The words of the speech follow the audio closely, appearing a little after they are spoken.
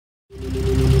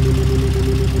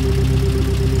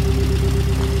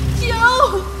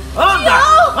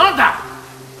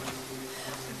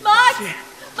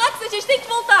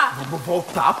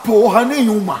voltar porra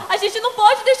nenhuma. A gente não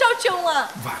pode deixar o Tião lá.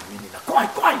 Vai, menina, corre,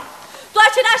 corre. Tu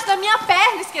atiraste na minha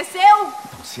perna, esqueceu?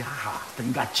 Então se arrasta,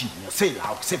 engatinha, sei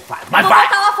lá o que você faz, mas Vou vai.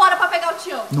 voltar lá fora pra pegar o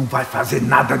Tião. Não vai fazer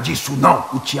nada disso, não.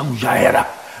 O Tião já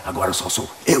era. Agora só sou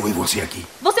eu e você aqui.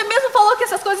 Você mesmo falou que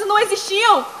essas coisas não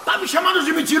existiam. Tá me chamando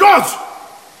de mentiroso?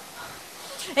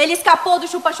 Ele escapou do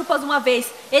chupa-chupas uma vez.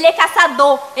 Ele é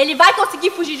caçador. Ele vai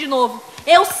conseguir fugir de novo.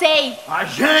 Eu sei. A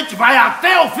gente vai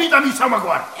até o fim da missão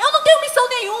agora. Eu não tenho missão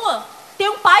nenhuma. Tem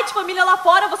um pai de família lá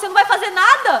fora, você não vai fazer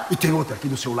nada. E tem outra aqui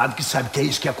do seu lado que sabe que é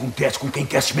isso que acontece com quem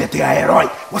quer se meter a herói.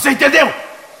 Você entendeu?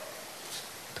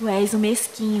 Tu és um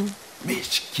mesquinho.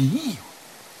 Mesquinho?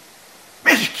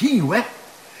 Mesquinho, é?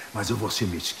 Mas eu vou ser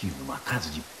mesquinho numa casa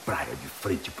de praia de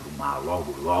frente pro mar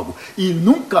logo, logo. E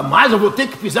nunca mais eu vou ter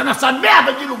que pisar nessa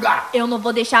merda de lugar. Eu não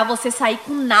vou deixar você sair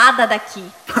com nada daqui.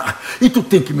 E tu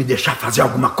tem que me deixar fazer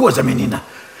alguma coisa, menina.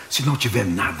 Se não tiver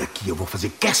nada aqui, eu vou fazer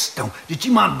questão de te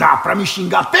mandar pra me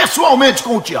xingar pessoalmente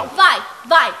com o Tião. Vai,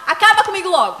 vai. Acaba comigo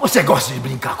logo. Você gosta de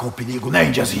brincar com o perigo, né,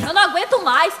 Indiazinha? Eu não aguento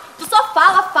mais. Tu só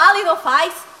fala e não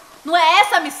faz. Não é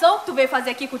essa a missão que tu veio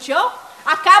fazer aqui com o Tião?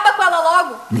 Acaba com ela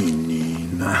logo.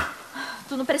 Menina.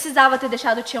 Tu não precisava ter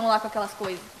deixado o Tião lá com aquelas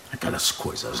coisas. Aquelas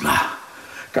coisas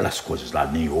lá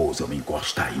nem ousam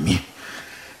encostar em mim.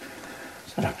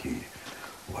 Será que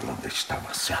o Holanda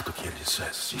estava certo que eles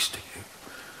existem?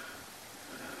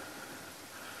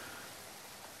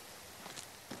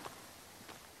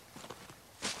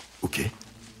 O quê?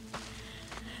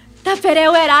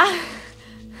 Tapereuerá.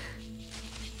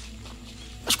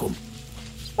 Mas como?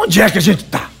 Onde é que a gente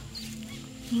tá?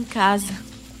 Em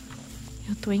casa.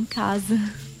 Eu tô em casa.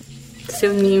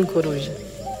 Seu ninho, coruja.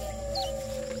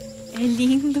 É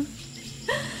lindo.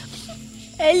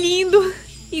 É lindo.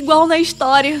 Igual na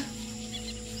história.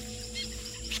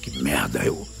 Mas que merda,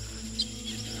 eu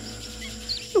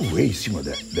voei em cima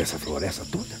dessa floresta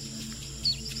toda.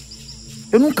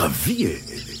 Eu nunca vi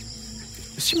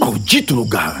esse maldito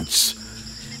lugar antes.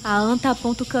 A anta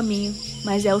aponta o caminho,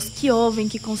 mas é os que ouvem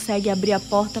que conseguem abrir a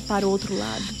porta para o outro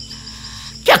lado.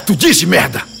 O que é que tu disse,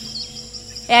 merda?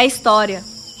 É a história.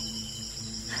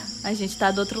 A gente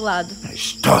tá do outro lado.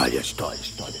 História.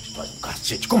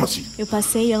 Cacete, como assim? Eu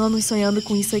passei anos sonhando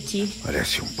com isso aqui.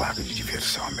 Parece um parque de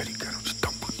diversão americano de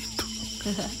tão bonito.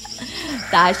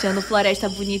 Tá achando floresta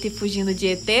bonita e fugindo de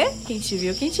ET? Quem te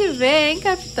viu, quem te vê, hein,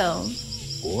 Capitão?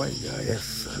 Olha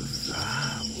essas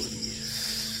árvores.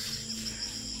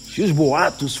 Se os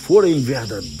boatos forem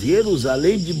verdadeiros,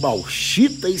 além de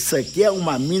bauxita, isso aqui é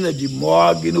uma mina de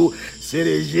mogno,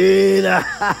 cerejeira.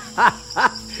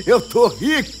 Eu tô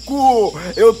rico,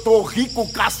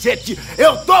 cacete.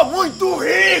 Eu tô muito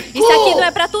rico. Isso aqui não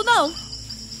é pra tu, não.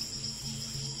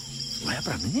 Não é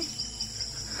pra mim?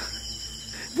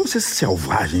 Vocês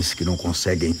selvagens que não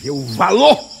conseguem ver o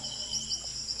valor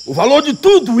de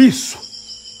tudo isso.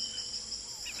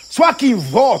 Só que em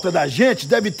volta da gente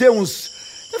deve ter uns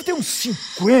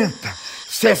 50,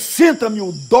 60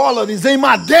 mil dólares em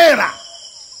madeira.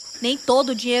 Nem todo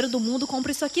o dinheiro do mundo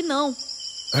compra isso aqui, não.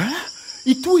 É?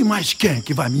 E tu e mais quem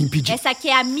que vai me impedir? Essa aqui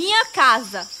é a minha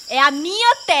casa. É a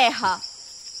minha terra.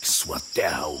 Sua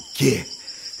terra o quê?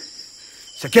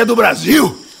 Isso aqui é do Brasil?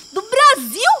 Do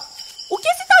Brasil? O que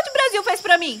esse tal de Brasil fez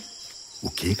pra mim? O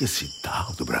que esse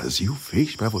tal do Brasil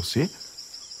fez pra você?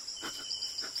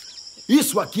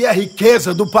 Isso aqui é a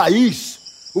riqueza do país.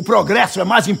 O progresso é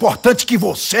mais importante que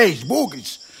vocês,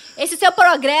 bugres. Esse seu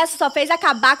progresso só fez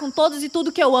acabar com todos e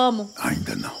tudo que eu amo.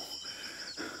 Ainda não.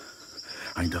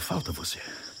 Ainda falta você.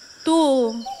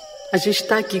 Tu... A gente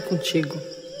tá aqui contigo.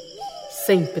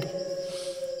 Sempre.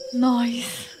 Nós...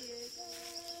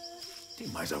 Tem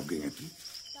mais alguém aqui?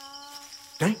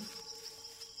 Tem?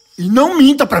 E não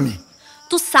minta pra mim.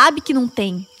 Tu sabe que não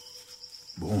tem.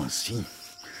 Bom assim.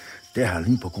 Terra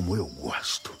limpa como eu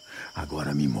gosto.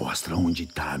 Agora me mostra onde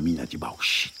tá a mina de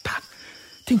bauxita.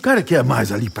 Tem cara que é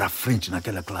mais ali pra frente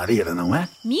naquela clareira, não é?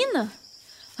 Mina?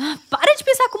 Ah, para de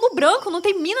pensar como branco. Não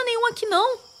tem mina nenhuma aqui,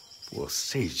 não.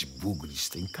 Vocês bugres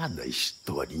têm cada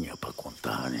historinha pra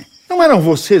contar, né? Não eram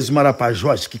vocês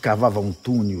marapajós que cavavam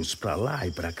túneis pra lá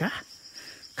e pra cá?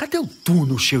 Cadê o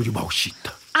túnel cheio de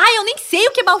bauxita? Ah, eu nem sei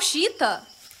o que é bauxita.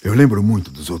 Eu lembro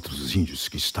muito dos outros índios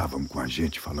que estavam com a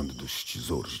gente falando dos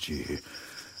tesouros de...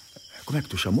 Como é que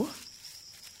tu chamou?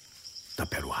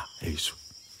 Taperoá, é isso.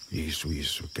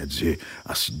 Isso. Quer dizer,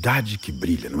 a cidade que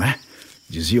brilha, não é?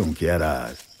 Diziam que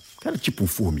era tipo um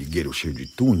formigueiro cheio de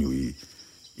túnel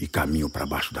e caminho para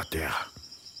baixo da terra.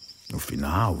 No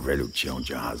final, o velho Tião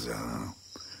tinha razão.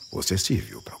 Você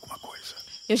serviu para alguma coisa.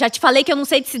 Eu já te falei que eu não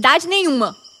sei de cidade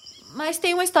nenhuma. Mas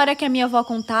tem uma história que a minha avó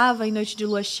contava em noite de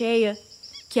lua cheia,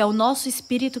 que é o nosso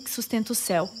espírito que sustenta o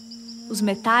céu. Os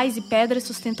metais e pedras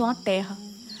sustentam a terra.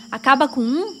 Acaba com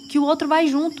um, que o outro vai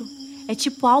junto. É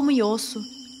tipo alma e osso.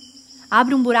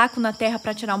 Abre um buraco na terra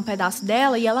para tirar um pedaço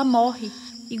dela e ela morre,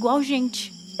 igual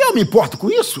gente. Eu me importo com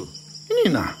isso?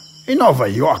 Menina, em Nova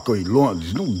York ou em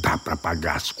Londres não dá para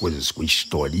pagar as coisas com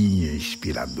historinha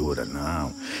inspiradora,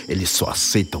 não. Eles só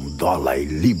aceitam dólar e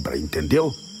libra,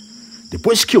 entendeu?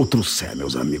 Depois que eu trouxer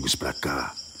meus amigos para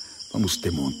cá, vamos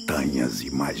ter montanhas e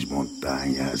mais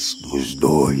montanhas dos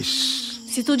dois.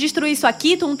 Se tu destruir isso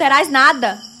aqui, tu não terás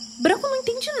nada. Branco não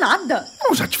entende nada.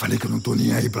 Eu já te falei que eu não tô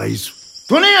nem aí pra isso.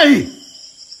 Tô nem aí!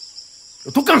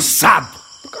 Eu tô cansado.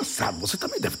 Tô cansado. Você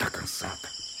também deve estar cansada.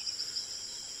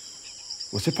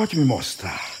 Você pode me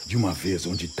mostrar de uma vez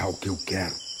onde tá o que eu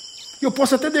quero? Eu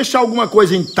posso até deixar alguma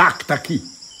coisa intacta aqui.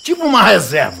 Tipo uma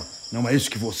reserva. Não é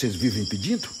isso que vocês vivem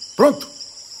pedindo? Pronto.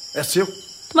 É seu.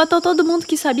 Tu matou todo mundo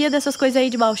que sabia dessas coisas aí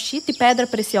de bauxita e pedra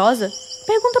preciosa?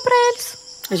 Pergunta pra eles.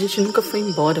 A gente nunca foi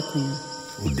embora, Cunha.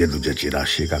 O dedo de atirar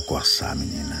chega a coçar,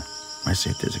 menina. Mas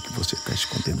certeza que você tá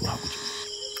escondendo algo de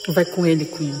mim. Vai com ele,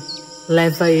 Cunha.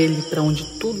 Leva ele pra onde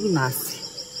tudo nasce.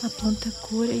 A planta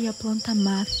cura e a planta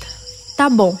mata. Tá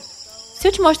bom. Se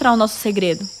eu te mostrar o nosso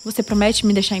segredo, você promete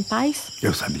me deixar em paz?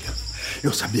 Eu sabia.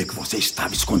 Eu sabia que você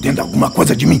estava escondendo alguma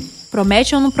coisa de mim.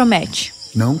 Promete ou não promete?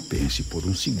 Não pense por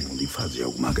um segundo em fazer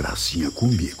alguma gracinha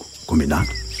comigo. Combinado?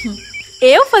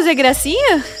 Eu fazer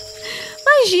gracinha?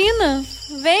 Imagina.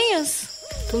 Venhas.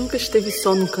 Tu nunca esteve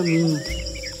só no caminho.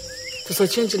 Tu só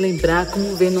tinha de lembrar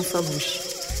como ver nossa luz.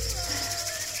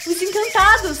 Os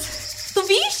encantados. Tu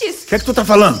vistes? O que é que tu tá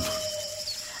falando?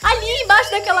 Ali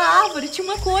embaixo daquela árvore tinha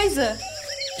uma coisa.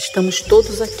 Estamos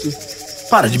todos aqui.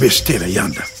 Para de besteira e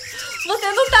anda.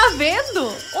 Você não tá vendo?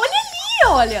 Olha ali,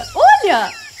 olha.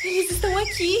 Olha. Eles estão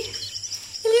aqui.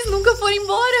 Eles nunca foram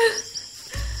embora.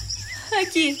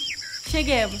 Aqui.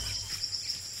 Cheguemos.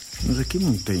 Mas aqui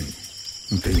não tem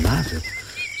nada.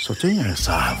 Só tem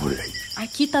essa árvore aí.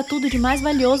 Aqui tá tudo de mais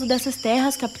valioso dessas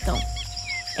terras, capitão.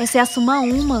 Essa é a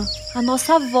Suma-Uma, a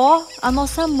nossa avó, a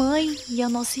nossa mãe e a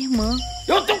nossa irmã.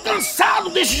 Eu tô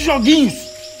cansado desses joguinhos.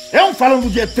 É um falando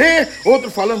de ET,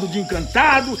 outro falando de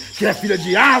encantado, que é filha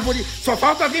de árvore. Só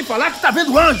falta alguém falar que tá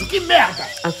vendo anjo. Que merda!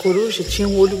 A coruja tinha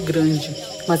um olho grande,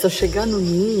 mas ao chegar no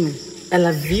ninho,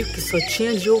 ela viu que só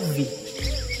tinha de ouvir.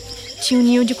 Tinha um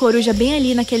ninho de coruja bem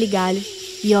ali naquele galho.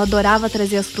 E eu adorava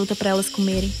trazer as frutas para elas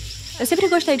comerem. Eu sempre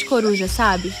gostei de coruja,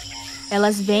 sabe?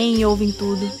 Elas vêm e ouvem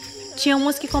tudo. Tinha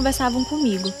umas que conversavam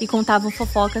comigo e contavam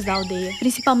fofocas da aldeia,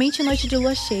 principalmente noite de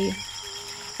lua cheia.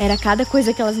 Era cada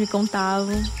coisa que elas me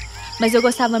contavam. Mas eu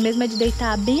gostava mesmo de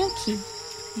deitar bem aqui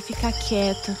e ficar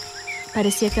quieta.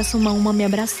 Parecia que a Suma-Uma me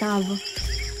abraçava.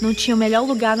 Não tinha o melhor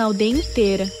lugar na aldeia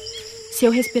inteira. Se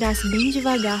eu respirasse bem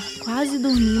devagar, quase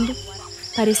dormindo,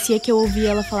 parecia que eu ouvia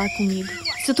ela falar comigo.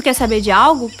 Se tu quer saber de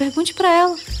algo, pergunte pra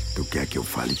ela. Tu quer que eu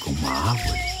fale com uma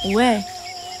árvore? Ué,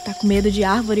 tá com medo de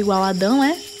árvore igual Adão,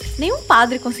 é? Nenhum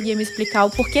padre conseguia me explicar o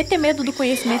porquê ter medo do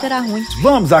conhecimento era ruim.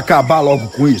 Vamos acabar logo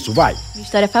com isso, vai. Minha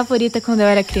história favorita quando eu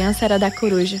era criança era da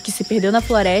coruja, que se perdeu na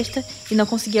floresta e não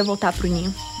conseguia voltar pro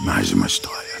ninho. Mais uma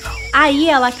história, não. Aí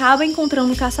ela acaba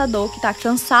encontrando um caçador que tá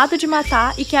cansado de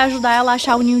matar e quer ajudar ela a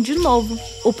achar o ninho de novo.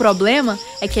 O problema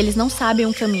é que eles não sabem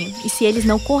o caminho. E se eles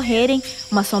não correrem,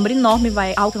 uma sombra enorme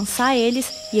vai alcançar eles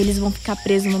e eles vão ficar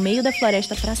presos no meio da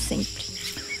floresta pra sempre.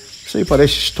 Isso aí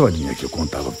parece historinha que eu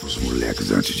contava pros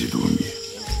moleques antes de dormir.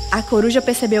 A coruja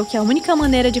percebeu que a única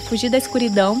maneira de fugir da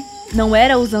escuridão não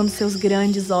era usando seus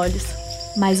grandes olhos,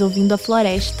 mas ouvindo a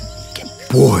floresta. Que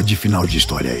porra de final de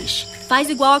história é esse? Faz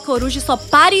igual a coruja e só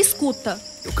para e escuta.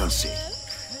 Eu cansei.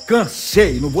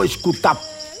 Cansei, não vou escutar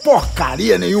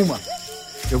porcaria nenhuma.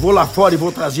 Eu vou lá fora e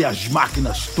vou trazer as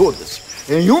máquinas todas.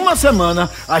 Em uma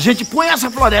semana, a gente põe essa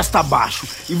floresta abaixo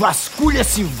e vasculha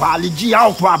esse vale de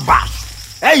alto a baixo.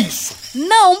 É isso.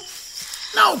 Não.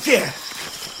 Não o quê?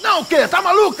 Não o quê? Tá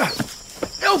maluca?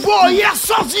 Eu vou e é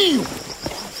sozinho.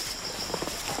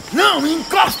 Não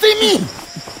encosta em mim.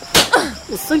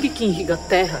 O sangue que irriga a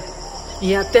terra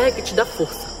e é a terra que te dá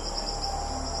força.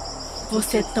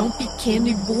 Você é tão pequeno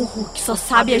e burro que só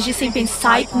sabe agir sem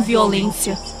pensar e com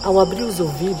violência. Ao abrir os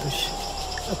ouvidos,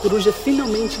 a coruja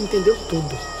finalmente entendeu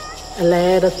tudo. Ela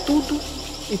era tudo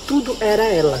e tudo era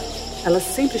ela. Ela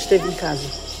sempre esteve em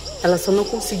casa. Ela só não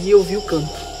conseguia ouvir o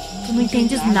canto. Tu não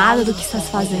entendes nada do que estás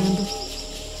fazendo.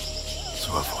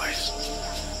 Sua voz.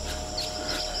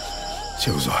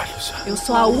 Seus olhos. Eu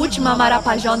sou a última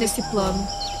marapajó nesse plano.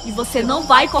 E você não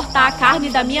vai cortar a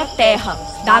carne da minha terra,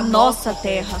 da nossa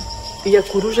terra. E a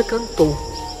coruja cantou.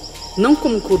 Não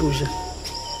como coruja,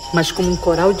 mas como um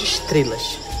coral de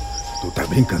estrelas. Tu tá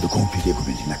brincando com o perigo,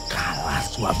 menina. Cala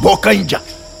sua boca, índia.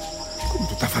 Como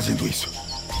tu tá fazendo isso?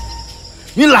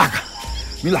 Me larga.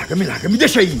 Me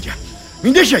deixa aí, Índia.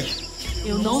 Me deixa aí.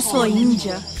 Eu não sou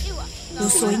Índia. Eu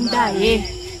sou Indaê.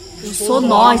 Eu sou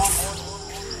nós.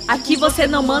 Aqui você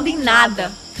não manda em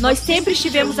nada. Nós sempre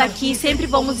estivemos aqui e sempre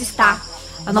vamos estar.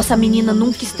 A nossa menina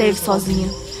nunca esteve sozinha.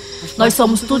 Nós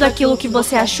somos tudo aquilo que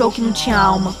você achou que não tinha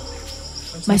alma.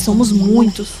 Mas somos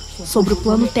muitos, sobre o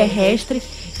plano terrestre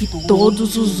e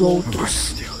todos os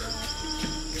outros.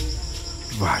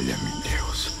 Valha-me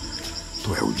Deus.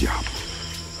 Tu é o diabo.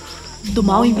 Do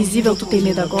mal invisível tu tem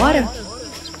medo agora?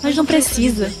 Mas não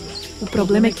precisa. O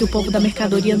problema é que o povo da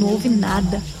mercadoria não ouve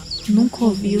nada. Nunca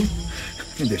ouviu.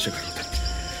 Me deixa, garota.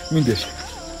 Me deixa.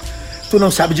 Tu não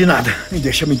sabe de nada. Me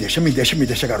deixa,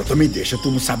 garota. Me deixa.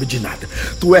 Tu não sabe de nada.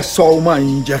 Tu é só uma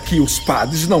índia que os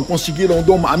padres não conseguiram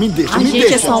domar. Me deixa, me deixa. A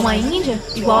gente é só uma índia?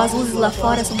 Igual as luzes lá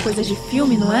fora são coisas de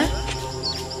filme, não é?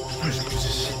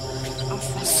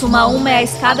 Suma uma é a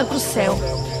escada pro céu.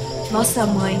 Nossa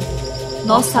mãe,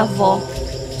 nossa avó.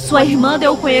 Sua irmã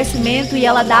deu o conhecimento e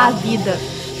ela dá a vida.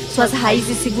 Suas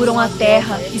raízes seguram a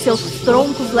terra e seus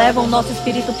troncos levam nosso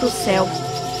espírito pro céu.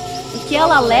 O que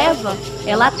ela leva,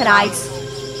 ela traz.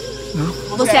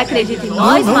 Não. Você acredita em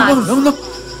nós, Max? Não.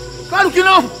 Claro que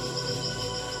não.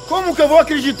 Como que eu vou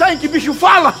acreditar em que bicho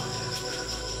fala?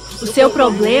 O seu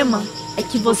problema é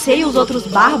que você e os outros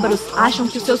bárbaros acham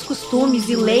que os seus costumes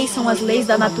e leis são as leis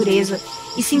da natureza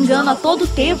e se enganam a todo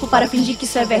tempo para fingir que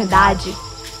isso é verdade.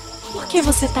 Por que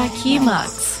você tá aqui,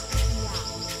 Max?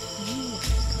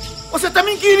 Você tá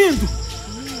me inquirindo.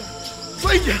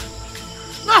 Sua índia.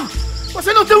 Não,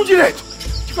 você não tem o direito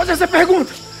de fazer essa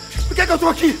pergunta. Por que eu tô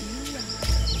aqui?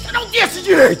 Você não tem esse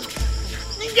direito.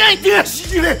 Ninguém tem esse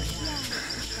direito.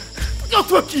 Por que eu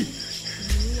tô aqui?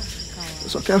 Eu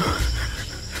só quero...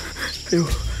 Eu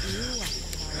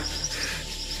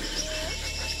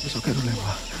só quero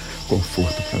levar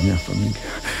conforto pra minha família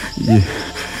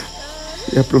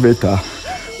e aproveitar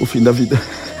o fim da vida.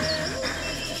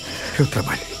 Eu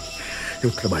trabalhei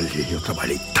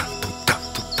tanto.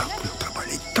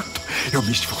 Eu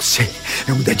me esforcei,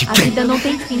 eu me dediquei. A vida não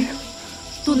tem fim.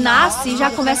 Tu nasce e já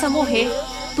começa a morrer.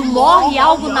 Tu morre e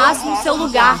algo nasce no seu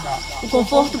lugar. O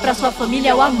conforto pra sua família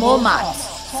é o amor, Max.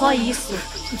 Só isso.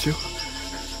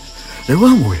 Eu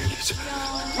amo eles.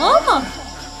 Ama?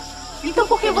 Então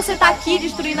por que você tá aqui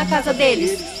destruindo a casa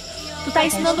deles? Tu tá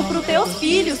ensinando pros teus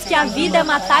filhos que a vida é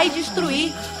matar e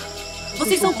destruir.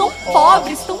 Vocês são tão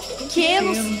pobres, tão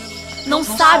pequenos. Não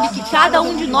sabe que cada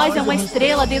um de nós é uma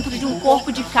estrela dentro de um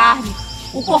corpo de carne.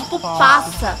 O corpo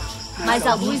passa, mas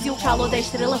a luz e o calor da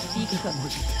estrela fica.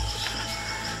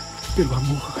 Pelo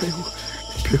amor.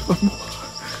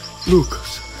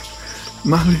 Lucas,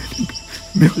 Marlene,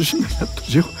 meus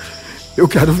netos, eu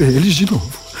quero ver eles de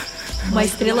novo. Uma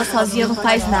estrela sozinha não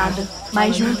faz nada,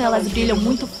 mas juntas elas brilham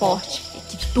muito forte.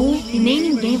 Que tu e nem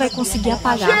ninguém vai conseguir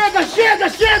apagar.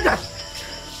 Chega!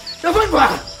 Eu vou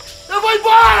embora!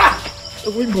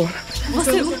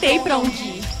 Você não tem pra onde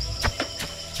ir.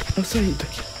 A saída.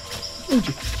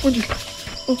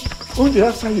 Onde é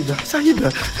a saída?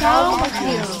 Calma,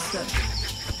 criança.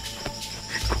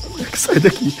 Como é que sai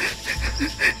daqui?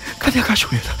 Cadê a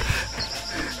cachoeira?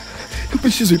 Eu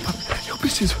preciso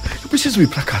ir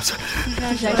pra casa.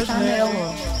 Já está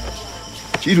nela.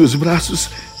 Tira os braços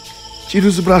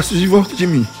de volta de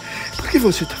mim. Por que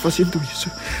você tá fazendo isso?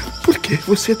 Por que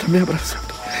você tá me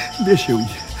abraçando? Deixa eu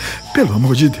ir. Pelo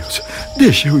amor de Deus,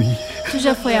 deixa eu ir. Tu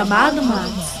já foi amado,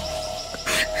 Max?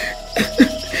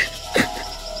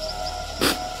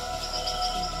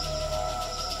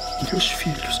 Meus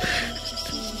filhos,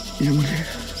 minha mulher,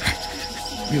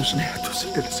 meus netos,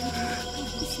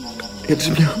 eles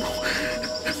me amam.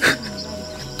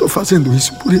 Tô fazendo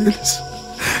isso por eles.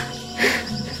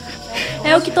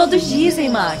 É o que todos dizem,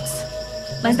 Max.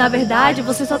 Mas na verdade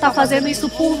você só tá fazendo isso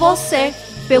por você.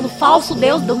 Pelo falso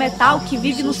deus do metal que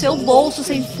vive no seu bolso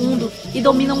sem fundo e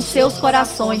domina os seus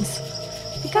corações.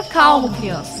 Fica calmo,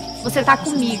 criança. Você tá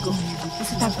comigo.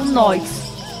 Você tá com nós.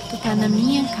 Tu tá na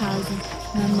minha casa.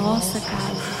 Na nossa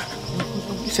casa.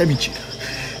 Isso é mentira.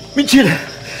 Me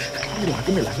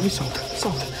larga, me solta.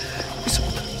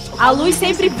 A luz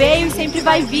sempre veio e sempre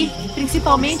vai vir.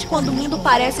 Principalmente quando o mundo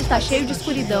parece estar cheio de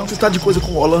escuridão. Tu tá de coisa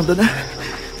com Holanda, né?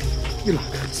 Me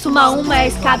larga. Suma uma é a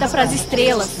escada pras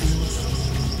estrelas.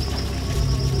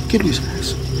 Que luz é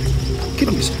essa? Que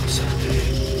luz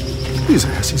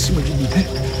é essa em cima de mim, né?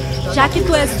 Já que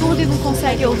tu é surdo e não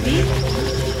consegue ouvir...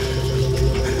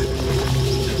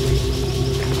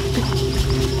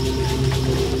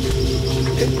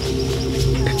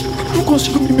 Eu não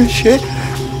consigo me mexer.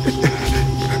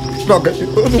 Droga, eu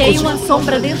não consigo. Tem uma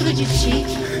sombra dentro de ti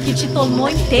que te tomou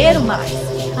inteiro, Max.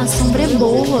 A sombra é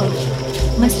boa.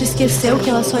 Mas tu esqueceu que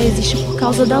ela só existe por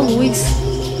causa da luz.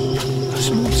 As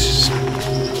luzes.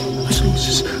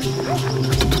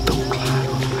 Tá tudo tão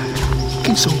claro.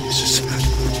 Quem são esses?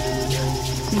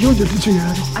 De onde eles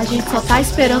vieram? A gente só tá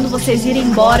esperando vocês irem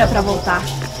embora pra voltar.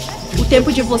 O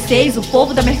tempo de vocês, o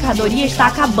povo da mercadoria, está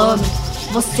acabando.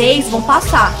 Vocês vão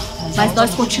passar, mas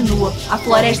nós continua. A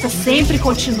floresta sempre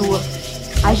continua.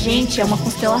 A gente é uma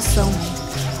constelação.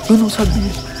 Eu não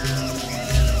sabia.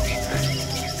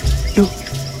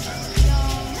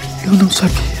 Eu não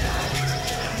sabia.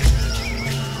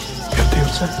 Meu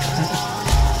Deus,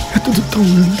 é tudo tão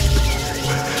lindo.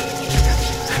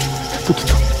 É tudo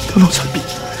tão lindo. Eu não sabia.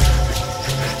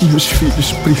 Meus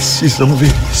filhos precisam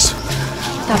ver isso.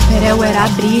 Tapuia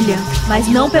brilha, mas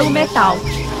não pelo metal,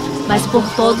 mas por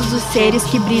todos os seres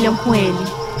que brilham com ele.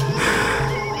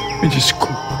 Me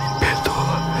desculpa, me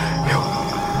perdoa.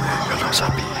 Eu não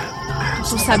sabia.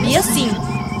 Tu sabia sim.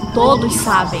 Todos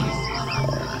sabem.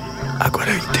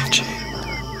 Agora eu entendi.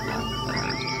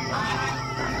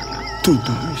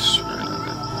 Tudo isso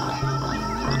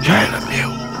já era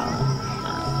meu.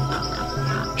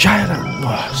 Já era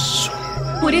nosso.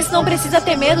 Por isso não precisa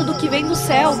ter medo do que vem do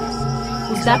céu.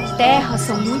 Os da terra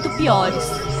são muito piores.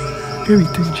 Eu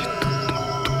entendi tudo.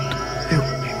 Eu...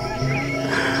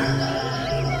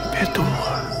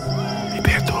 Me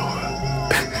perdoa.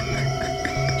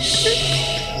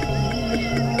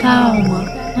 Calma,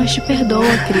 nós te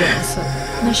perdoa, criança.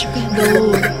 Nós te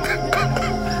perdoa.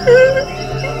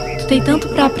 Tu tem tanto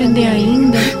pra aprender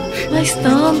ainda, mas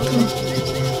tanto.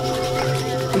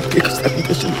 O que está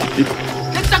acontecendo comigo?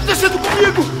 O que está acontecendo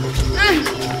comigo? Ei,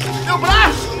 meu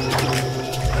braço!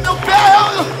 Meu pé!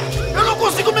 Eu não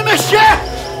consigo me mexer!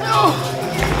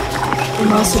 O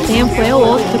nosso tempo é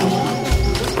outro.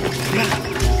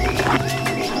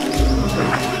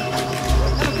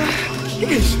 Que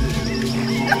é isso?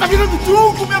 Tá virando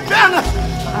tronco, minha perna!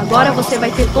 Agora você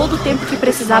vai ter todo o tempo que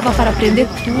precisava para aprender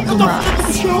tudo,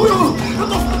 Maickson. Eu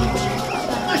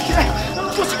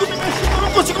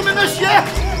não consigo me mexer!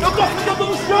 Eu tô ficando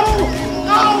no chão!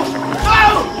 Não!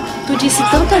 Tu disse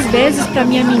tantas vezes pra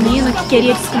minha menina que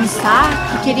queria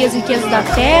descansar, que queria as riquezas da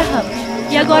terra,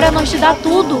 e agora nós te dá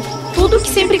tudo o que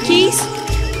sempre quis.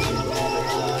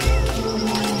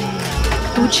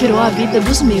 Tu tirou a vida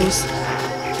dos meus.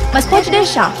 Mas pode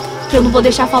deixar, que eu não vou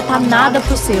deixar faltar nada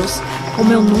pros seus,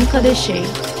 como eu nunca deixei.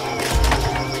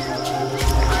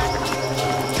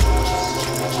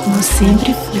 Como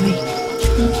sempre fui.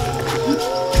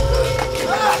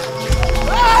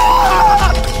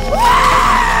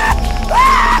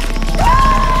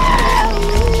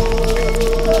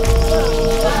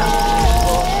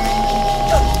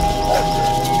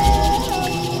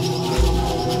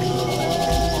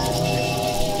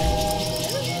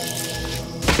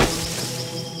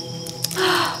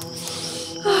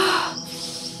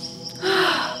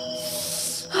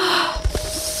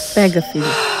 Pega, filho.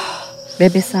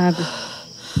 Bebe essa água.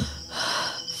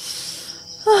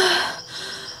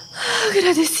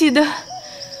 Agradecida.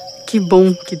 Que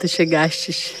bom que tu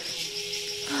chegastes.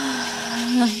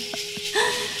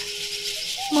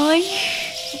 Mãe?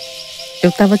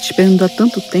 Eu tava te esperando há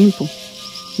tanto tempo.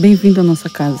 Bem-vindo à nossa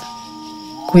casa.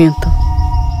 Cuenta.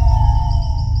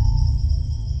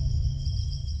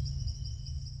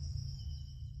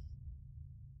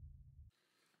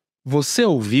 Você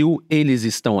ouviu Eles,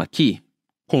 Estão, Aqui?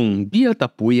 Com Bia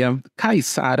Tapuia,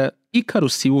 Sara, Ícaro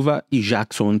Silva e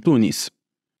Jackson Antunes.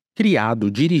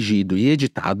 Criado, dirigido e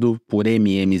editado por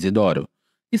Izidoro.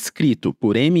 Escrito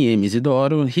por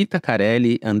Izidoro, Rita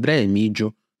Carelli, André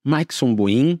Emidio, Maickson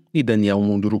e Daniel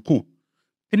Munduruku.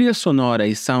 Trilha sonora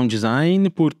e sound design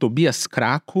por Tobias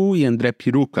Craco e André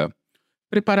Peruca.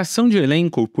 Preparação de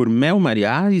elenco por Mel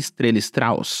Mariá e Estrela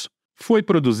Strauss. Foi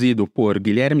produzido por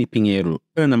Guilherme Pinheiro,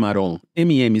 Ana Maron,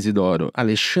 Izidoro,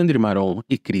 Alexandre Maron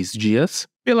e Cris Dias.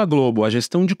 Pela Globo, a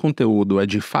gestão de conteúdo é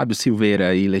de Fábio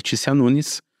Silveira e Letícia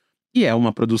Nunes. E é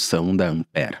uma produção da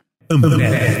Ampere.